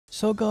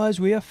So guys,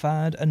 we have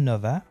found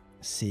another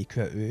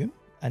secret room,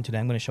 and today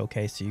I'm going to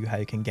showcase to you how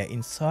you can get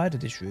inside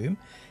of this room.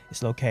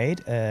 It's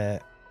located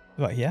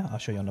right here. I'll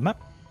show you on the map.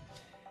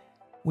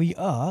 We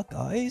are,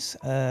 guys,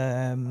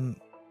 right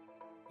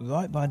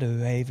by the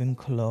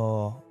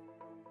Ravenclaw.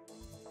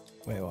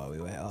 Where are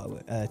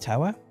we?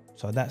 Tower.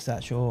 So that's the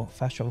actual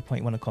fast travel point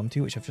you want to come to,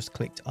 which I've just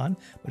clicked on.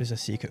 But there's a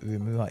secret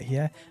room right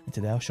here, and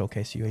today I'll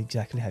showcase to you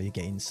exactly how you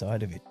get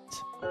inside of it.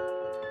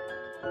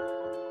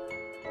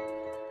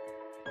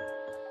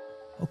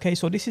 Okay,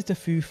 so this is the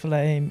Foo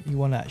Flame you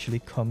want to actually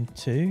come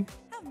to,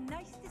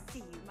 Nice to see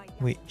you, my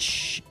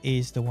which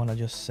is the one I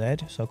just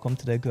said. So come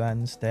to the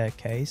grand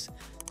staircase,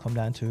 come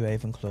down to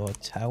Ravenclaw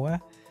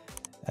Tower.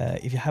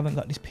 If you haven't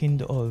got this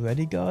pinned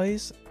already,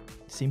 guys,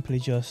 simply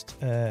just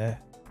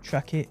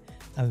track it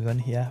and run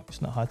here. It's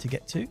not hard to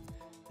get to,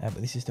 but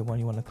this is the one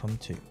you want to come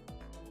to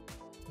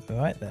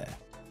right there.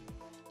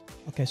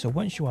 Okay, so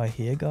once you are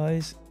here,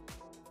 guys,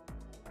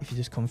 if you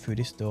just come through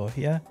this door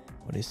here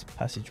or this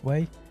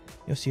passageway,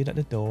 you'll see that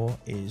the door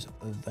is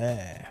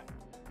there.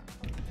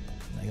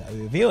 I gotta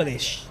reveal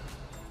this.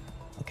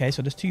 Okay,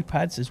 so there's two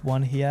pads. There's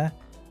one here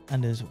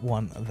and there's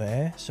one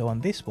there. So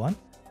on this one,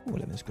 oh,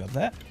 let me just grab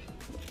that,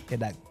 get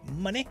that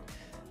money.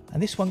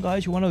 And this one,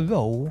 guys, you want to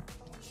roll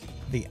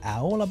the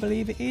owl, I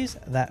believe it is.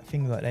 That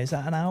thing right there. Is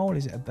that an owl?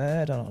 Is it a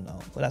bird? I don't know.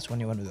 But that's one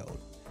you want to roll.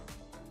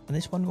 And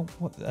this one,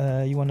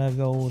 you want to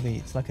roll the,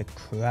 it's like a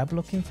crab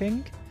looking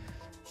thing.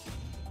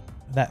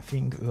 That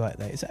thing right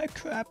there. Is that a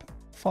crab?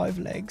 5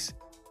 legs.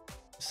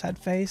 Sad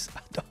face. I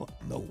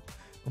don't know.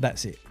 Well,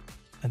 that's it.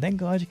 And then,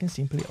 guys, you can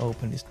simply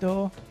open this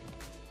door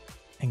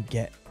and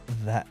get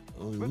that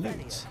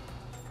loot.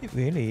 It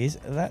really is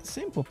that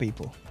simple,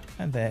 people.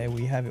 And there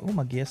we have it. All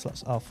my gear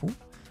slots are full,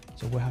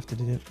 so we'll have to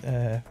do,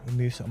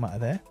 remove something out of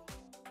there.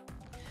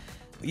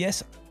 But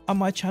yes, on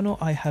my channel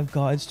I have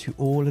guides to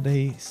all of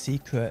the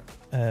secret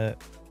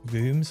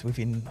rooms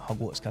within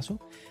Hogwarts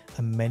Castle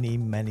and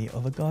many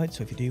other guides.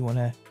 So if you do want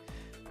to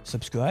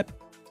subscribe,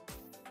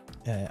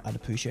 I'd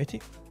appreciate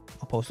it.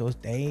 I'll post those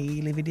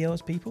daily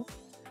videos, people,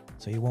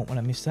 so you won't want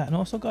to miss that. And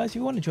also, guys, if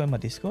you want to join my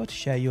Discord,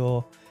 share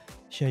your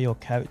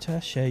character,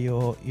 share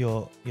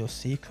your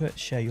secret,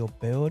 share your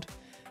build,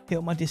 hit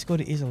up my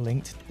Discord. It is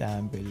linked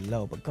down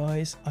below. But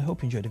guys, I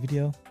hope you enjoyed the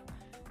video.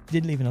 If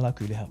you did, leaving a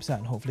like really helps out,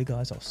 and hopefully,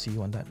 guys, I'll see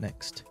you on that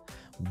next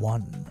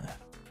one.